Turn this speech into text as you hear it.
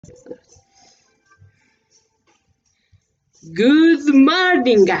Good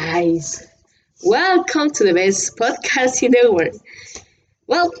morning, guys. Welcome to the best podcast in the world.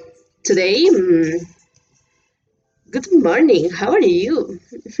 Well, today, good morning. How are you?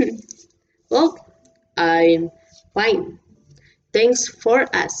 Well, I'm fine. Thanks for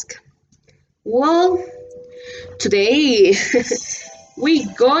asking. Well, today we're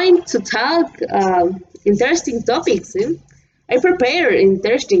going to talk interesting topics. I prepare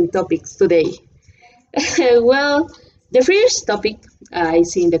interesting topics today. Well, the first topic I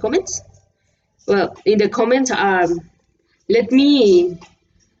see in the comments. Well, in the comments, let me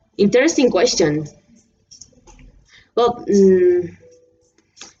interesting question. Well,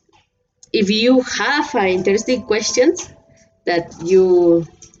 if you have interesting questions that you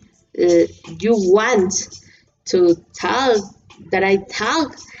want to talk that I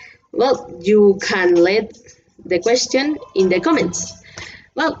talk, well, you can let the question in the comments.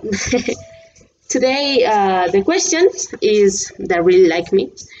 Well, today the question is that really like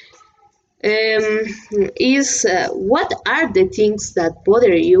me is what are the things that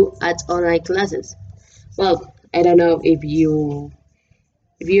bother you at online classes? Well, I don't know if you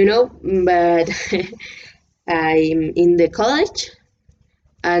know, but I'm in the college,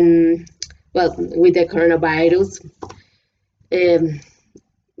 and well, with the coronavirus, um,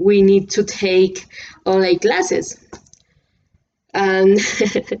 we need to take online classes, and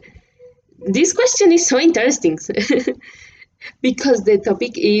this question is so interesting because the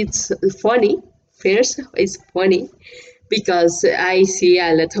topic is funny. First, it's funny because I see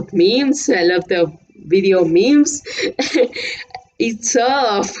a lot of memes, a lot of video memes. It's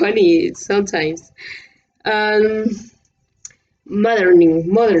so funny sometimes. Um,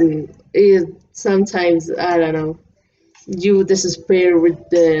 modern. Sometimes I don't know. You despair with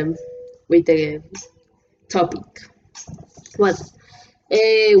the topic. Well,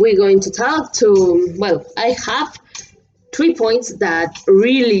 we're going to talk to. Well, I have 3 points that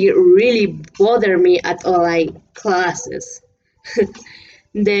really bother me at online classes.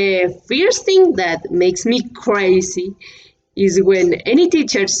 The first thing that makes me crazy is when any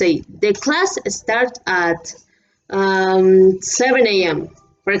teacher say the class starts at 7 a.m.,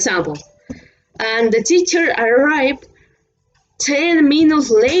 for example, and the teacher arrived 10 minutes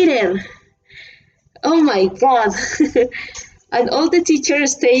later. Oh my god. And all the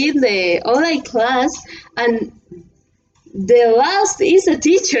teachers stay in the online class, and the last is a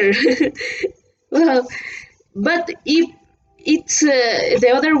teacher. Well, but if it's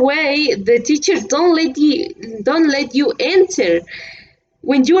the other way, the teacher don't let you enter.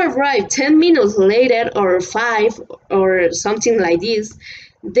 When you arrive 10 minutes later or 5 or something like this,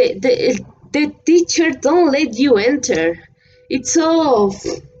 the teacher don't let you enter. It's so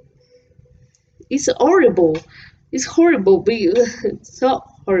it's horrible. It's horrible. It's so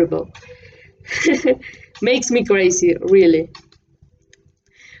horrible. Makes me crazy, really.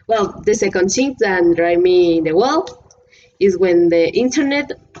 Well, the second thing that drive me in the wall is when the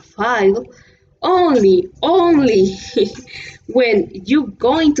internet file only when you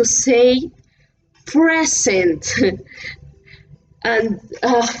going to say present and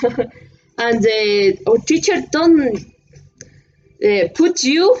and our teacher don't put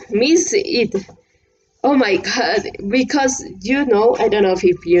you miss it. Oh my god, because I don't know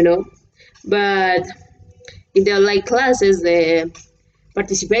if you know, but in the online classes the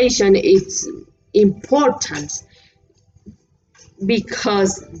participation is important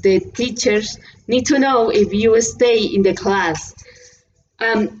because the teachers need to know if you stay in the class.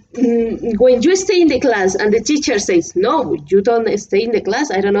 When you stay in the class and the teacher says no, you don't stay in the class.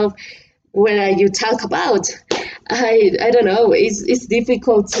 I don't know what you talk about. I don't know. It's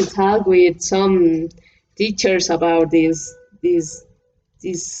difficult to talk with some teachers about this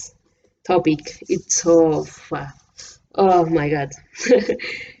topic. It's so oh my god.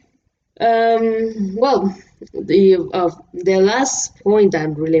 Well, the last point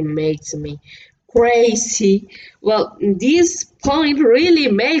that really makes me crazy. Well, this point really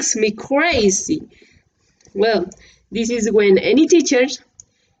makes me crazy. Well, this is when any teachers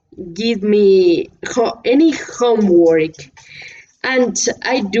give me any homework, and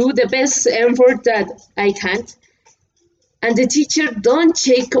I do the best effort that I can, and the teacher don't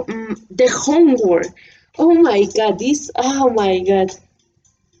check the homework. Oh my god, this. Oh my god.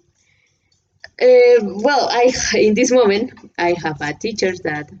 Well, I in this moment I have a teacher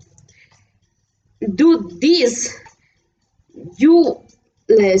that do this. You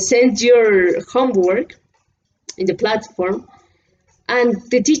send your homework in the platform, and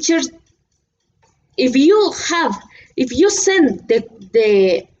the teacher, if you have, if you send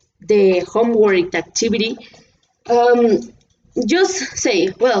the homework activity, um, just say,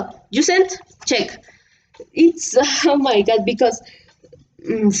 well, you sent, check. It's oh my god, because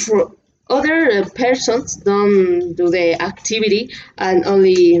for other persons don't do the activity and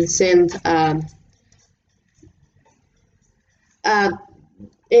only send uh,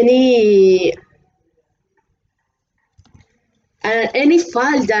 any any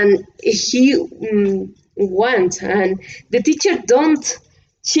file that he wants, and the teacher don't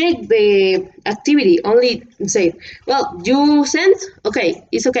check the activity, only say, well, you sent, okay,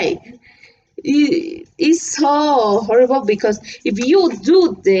 it's okay. It's so horrible, because if you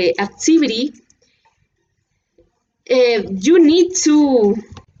do the activity, you need to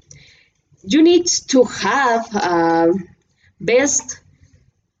have best,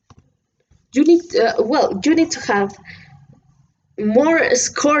 you need to have more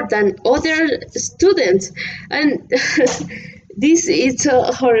score than other students, and this is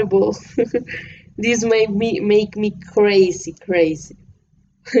horrible. This make me crazy.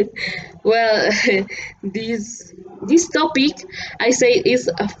 Well, this topic, I say, is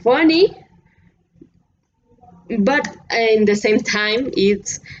funny, but in the same time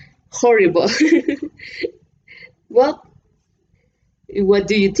it's horrible. Well, what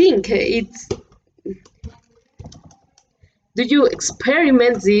do you think? It's Do you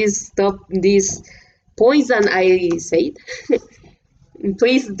experiment these points that I said?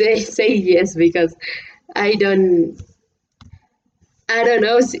 Please say yes, because I don't I don't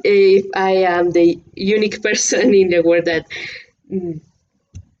know if I am the unique person in the world that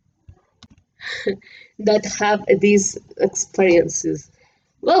have these experiences.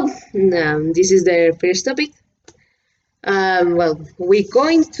 Well, this is the first topic. Well, we're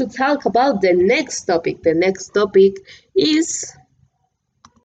going to talk about the next topic. The next topic is